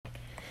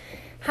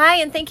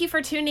Hi, and thank you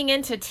for tuning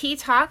in to Tea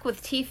Talk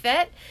with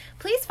T-Fit.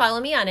 Please follow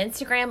me on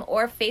Instagram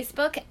or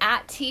Facebook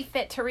at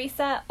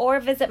TFitTeresa, or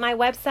visit my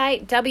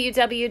website,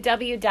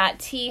 www.t-fit.com.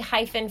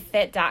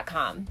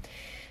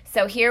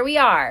 So here we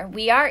are.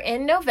 We are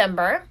in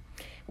November.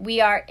 We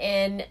are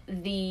in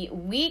the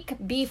week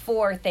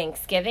before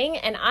Thanksgiving,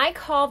 and I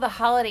call the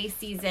holiday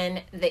season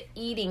the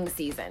eating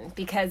season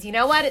because you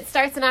know what? It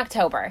starts in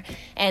October,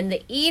 and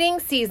the eating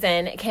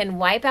season can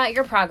wipe out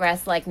your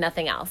progress like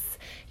nothing else.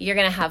 You're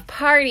going to have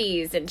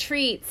parties and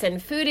treats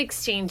and food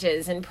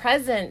exchanges and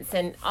presents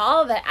and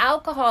all the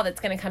alcohol that's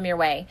going to come your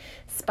way.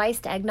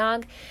 Spiced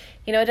eggnog.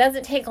 You know, it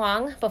doesn't take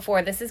long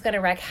before this is going to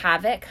wreak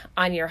havoc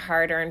on your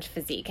hard-earned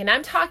physique. And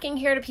I'm talking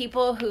here to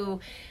people who,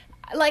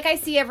 like I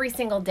see every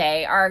single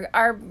day,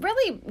 are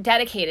really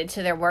dedicated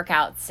to their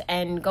workouts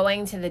and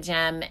going to the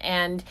gym,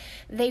 and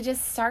they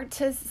just start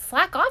to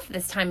slack off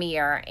this time of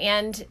year.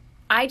 And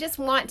I just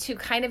want to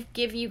kind of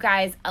give you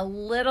guys a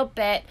little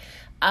bit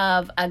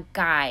of a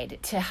guide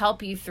to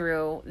help you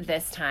through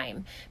this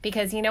time,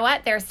 because you know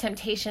what? There's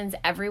temptations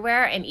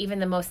everywhere, and even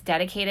the most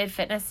dedicated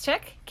fitness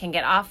chick can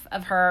get off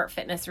of her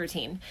fitness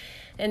routine.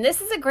 And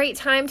this is a great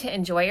time to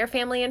enjoy your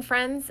family and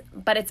friends,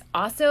 but it's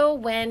also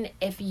when,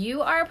 if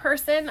you are a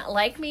person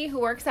like me who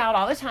works out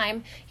all the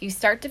time, you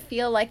start to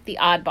feel like the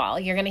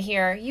oddball. You're going to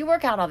hear, you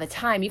work out all the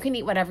time, you can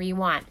eat whatever you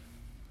want.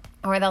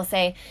 Or they'll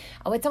say,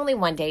 oh, it's only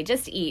one day,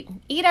 just eat.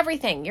 Eat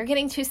everything. You're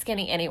getting too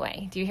skinny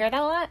anyway. Do you hear that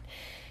a lot?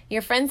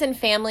 Your friends and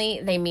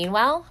family, they mean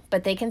well,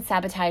 but they can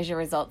sabotage your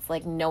results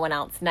like no one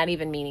else, not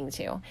even meaning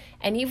to.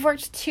 And you've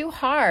worked too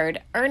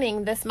hard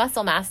earning this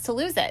muscle mass to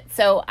lose it.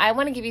 So I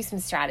want to give you some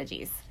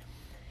strategies.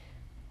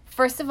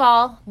 First of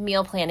all,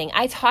 meal planning.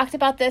 I talked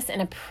about this in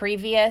a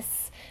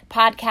previous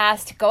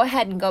podcast. Go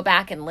ahead and go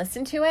back and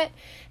listen to it.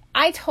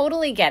 I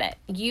totally get it.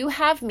 You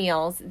have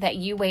meals that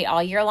you wait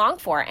all year long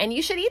for, and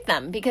you should eat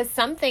them because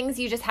some things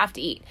you just have to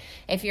eat.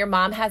 If your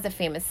mom has a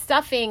famous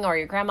stuffing or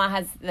your grandma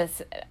has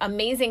this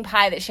amazing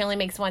pie that she only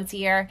makes once a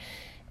year,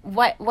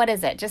 what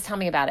is it? Just tell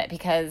me about it,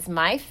 because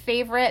my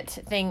favorite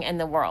thing in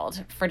the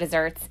world for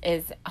desserts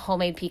is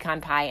homemade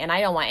pecan pie, and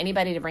I don't want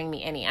anybody to bring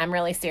me any. I'm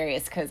really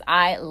serious because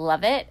I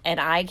love it and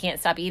I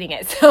can't stop eating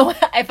it. So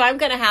if I'm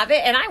going to have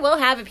it, and I will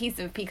have a piece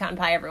of pecan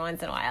pie every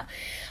once in a while,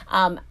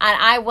 and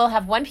I will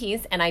have one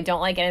piece, and I don't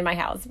like it in my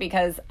house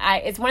because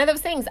it's one of those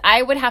things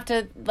I would have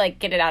to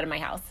get it out of my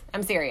house.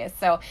 I'm serious.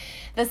 So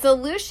the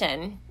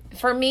solution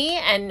for me,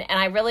 and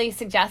I really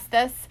suggest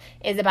this,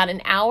 is about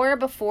an hour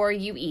before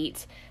you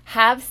eat,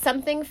 have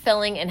something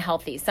filling and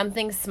healthy,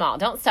 something small.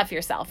 Don't stuff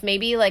yourself.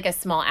 Maybe like a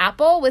small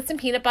apple with some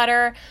peanut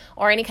butter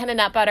or any kind of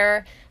nut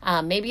butter.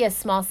 Maybe a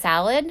small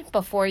salad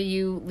before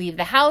you leave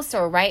the house,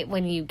 or right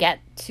when you get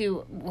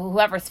to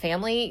whoever's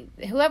family,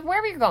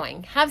 wherever you're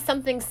going. Have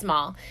something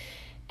small.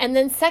 And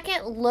then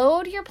second,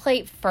 load your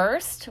plate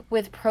first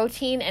with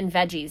protein and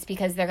veggies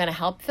because they're going to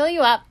help fill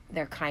you up.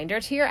 They're kinder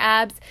to your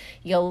abs.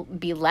 You'll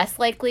be less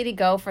likely to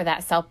go for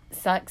that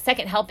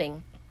second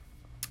helping.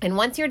 And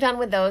once you're done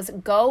with those,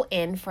 go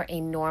in for a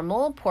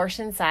normal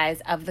portion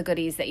size of the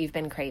goodies that you've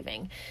been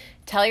craving.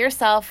 Tell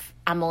yourself,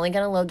 I'm only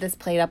going to load this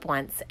plate up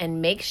once,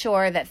 and make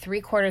sure that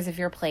 3/4 of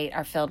your plate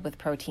are filled with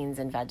proteins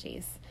and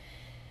veggies.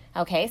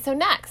 Okay, so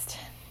next,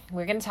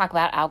 we're going to talk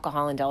about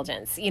alcohol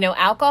indulgence. You know,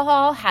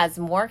 alcohol has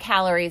more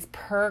calories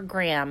per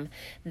gram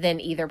than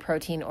either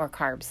protein or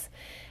carbs.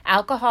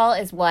 Alcohol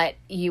is what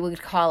you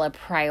would call a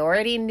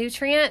priority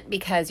nutrient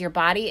because your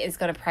body is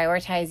going to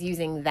prioritize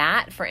using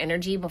that for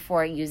energy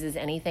before it uses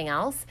anything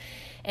else.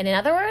 And in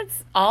other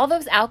words, all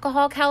those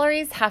alcohol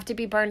calories have to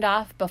be burned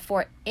off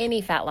before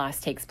any fat loss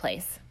takes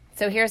place.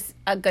 So here's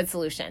a good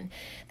solution.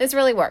 This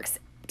really works.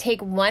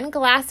 Take 1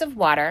 glass of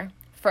water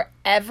for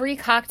every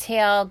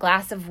cocktail,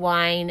 glass of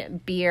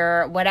wine,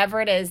 beer,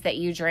 whatever it is that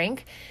you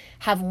drink.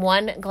 Have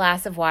 1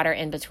 glass of water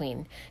in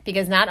between,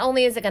 because not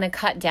only is it going to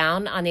cut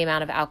down on the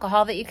amount of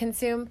alcohol that you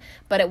consume,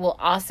 but it will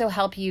also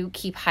help you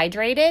keep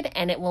hydrated,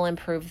 and it will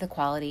improve the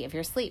quality of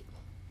your sleep.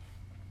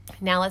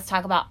 Now let's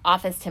talk about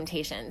office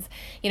temptations.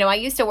 You know, I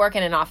used to work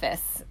in an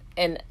office,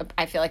 and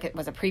I feel like it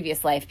was a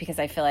previous life because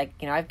I feel like,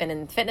 you know, I've been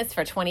in fitness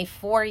for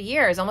 24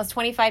 years, almost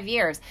 25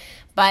 years.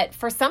 But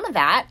for some of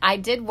that, I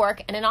did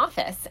work in an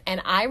office.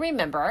 And I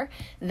remember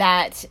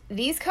that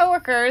these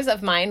coworkers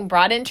of mine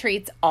brought in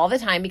treats all the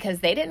time because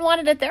they didn't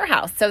want it at their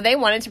house. So they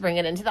wanted to bring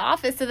it into the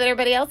office so that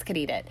everybody else could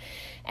eat it.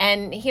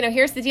 And, you know,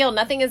 here's the deal.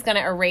 Nothing is going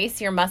to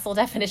erase your muscle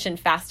definition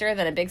faster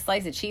than a big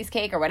slice of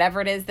cheesecake or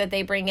whatever it is that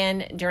they bring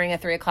in during a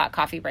 3:00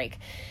 coffee break.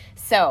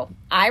 So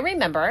I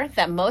remember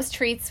that most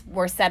treats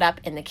were set up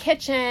in the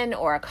kitchen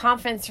or a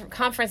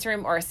conference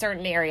room or a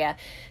certain area.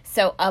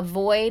 So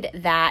avoid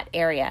that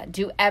area.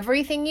 Do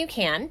everything you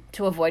can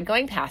to avoid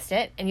going past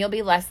it, and you'll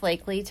be less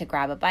likely to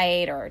grab a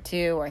bite or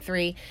 2 or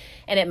 3.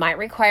 And it might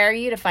require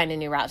you to find a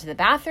new route to the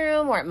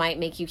bathroom, or it might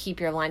make you keep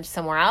your lunch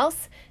somewhere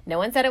else. No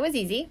one said it was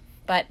easy,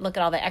 but look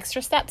at all the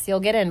extra steps you'll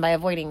get in by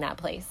avoiding that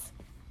place.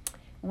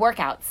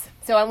 Workouts.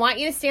 So I want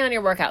you to stay on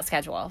your workout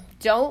schedule.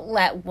 Don't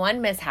let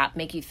one mishap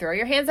make you throw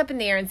your hands up in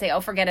the air and say, oh,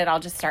 forget it,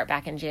 I'll just start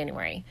back in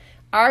January.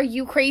 Are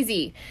you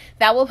crazy?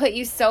 That will put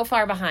you so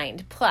far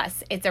behind.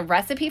 Plus, it's a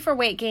recipe for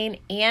weight gain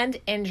and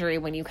injury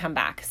when you come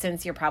back,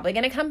 since you're probably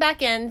going to come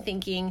back in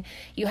thinking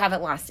you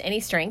haven't lost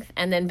any strength,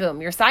 and then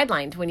boom, you're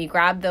sidelined when you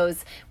grab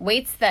those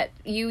weights that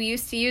you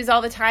used to use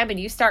all the time and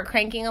you start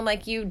cranking them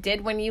like you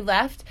did when you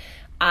left.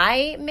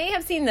 I may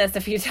have seen this a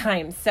few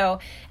times. So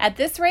at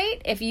this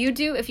rate, if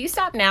you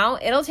stop now,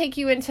 it'll take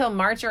you until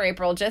March or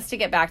April just to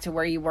get back to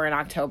where you were in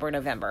October,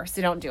 November.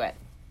 So don't do it.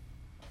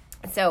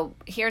 So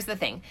here's the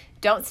thing.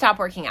 Don't stop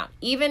working out.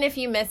 Even if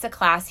you miss a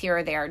class here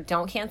or there,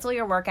 don't cancel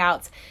your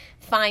workouts.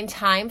 Find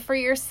time for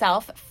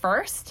yourself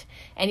first,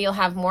 and you'll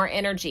have more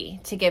energy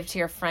to give to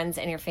your friends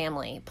and your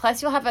family.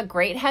 Plus, you'll have a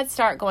great head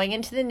start going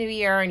into the new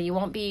year, and you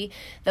won't be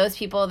those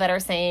people that are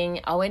saying,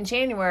 oh, in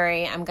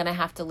January, I'm going to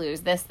have to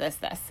lose this.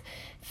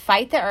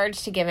 Fight the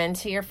urge to give in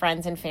to your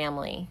friends and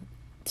family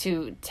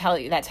to tell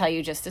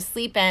you just to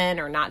sleep in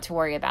or not to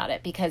worry about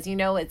it, because you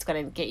know it's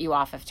going to get you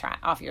off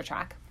your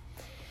track.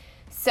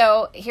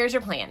 So here's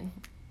your plan.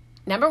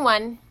 Number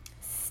 1,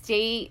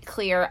 stay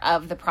clear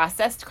of the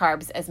processed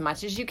carbs as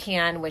much as you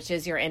can, which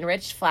is your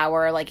enriched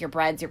flour, like your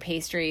breads, your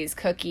pastries,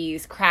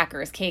 cookies,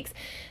 crackers, cakes.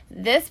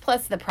 This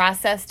plus the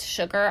processed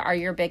sugar are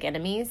your big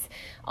enemies.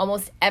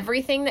 Almost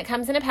everything that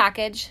comes in a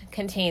package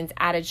contains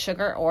added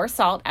sugar or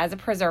salt as a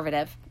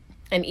preservative.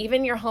 And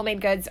even your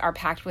homemade goods are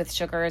packed with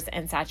sugars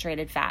and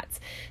saturated fats.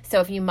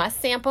 So if you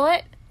must sample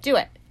it, do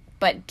it.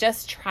 But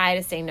just try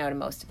to say no to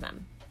most of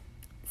them.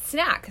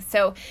 Snack.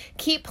 So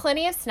keep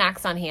plenty of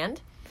snacks on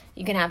hand.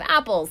 You can have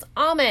apples,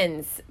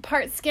 almonds,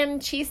 part skim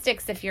cheese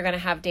sticks if you're going to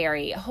have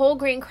dairy, whole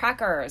grain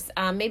crackers,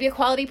 maybe a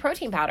quality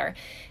protein powder.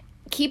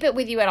 Keep it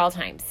with you at all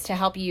times to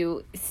help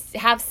you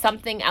have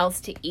something else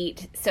to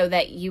eat so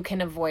that you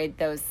can avoid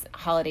those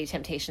holiday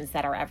temptations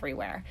that are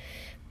everywhere.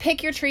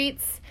 Pick your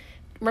treats.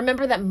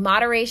 Remember that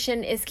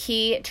moderation is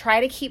key.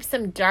 Try to keep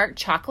some dark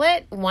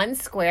chocolate, 1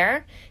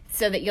 square,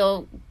 so that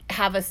you'll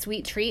have a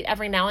sweet treat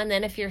every now and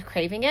then if you're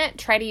craving it.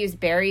 Try to use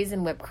berries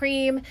and whipped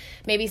cream,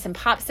 maybe some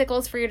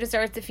popsicles for your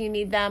desserts if you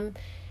need them,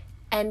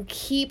 and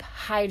keep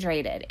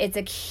hydrated. It's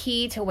a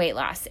key to weight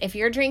loss. If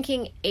you're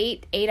drinking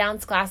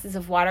 8-ounce glasses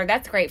of water,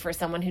 that's great for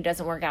someone who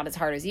doesn't work out as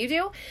hard as you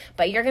do,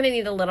 but you're going to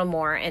need a little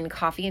more, and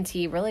coffee and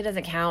tea really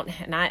doesn't count.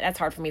 That's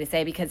hard for me to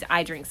say because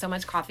I drink so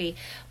much coffee,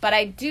 but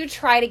I do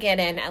try to get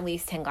in at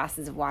least 10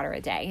 glasses of water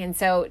a day. And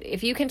so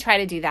if you can try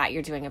to do that,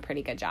 you're doing a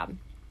pretty good job.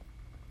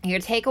 Your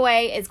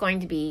takeaway is going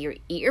to be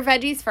eat your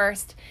veggies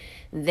first,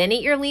 then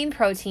eat your lean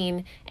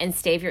protein, and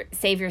save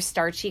your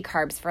starchy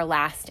carbs for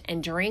last,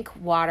 and drink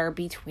water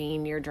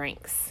between your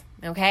drinks.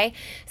 Okay?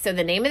 So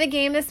the name of the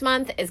game this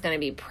month is going to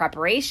be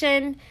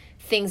preparation.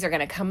 Things are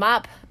going to come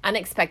up,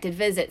 unexpected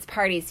visits,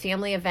 parties,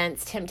 family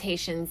events,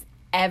 temptations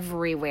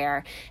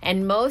everywhere.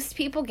 And most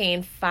people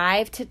gain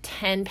 5 to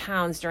 10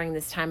 pounds during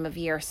this time of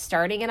year,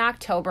 starting in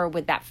October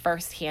with that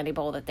first candy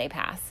bowl that they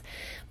pass.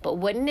 But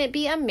wouldn't it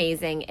be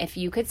amazing if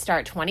you could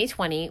start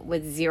 2020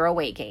 with 0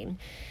 weight gain?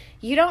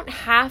 You don't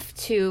have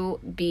to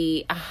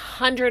be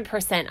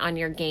 100% on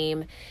your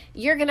game.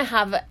 You're going to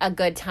have a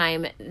good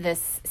time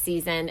this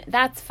season.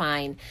 That's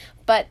fine.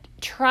 But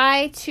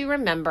try to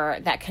remember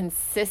that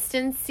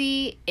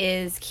consistency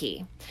is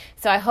key.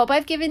 So I hope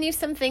I've given you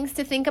some things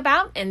to think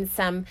about and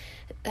some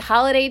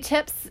holiday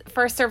tips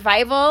for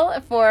survival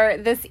for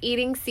this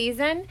eating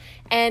season.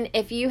 And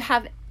if you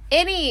have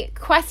any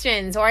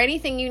questions or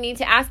anything you need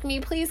to ask me,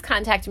 please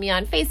contact me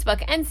on Facebook,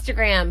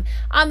 Instagram,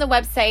 on the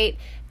website.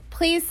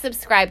 Please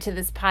subscribe to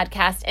this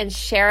podcast and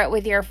share it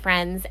with your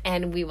friends,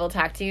 and we will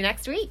talk to you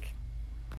next week.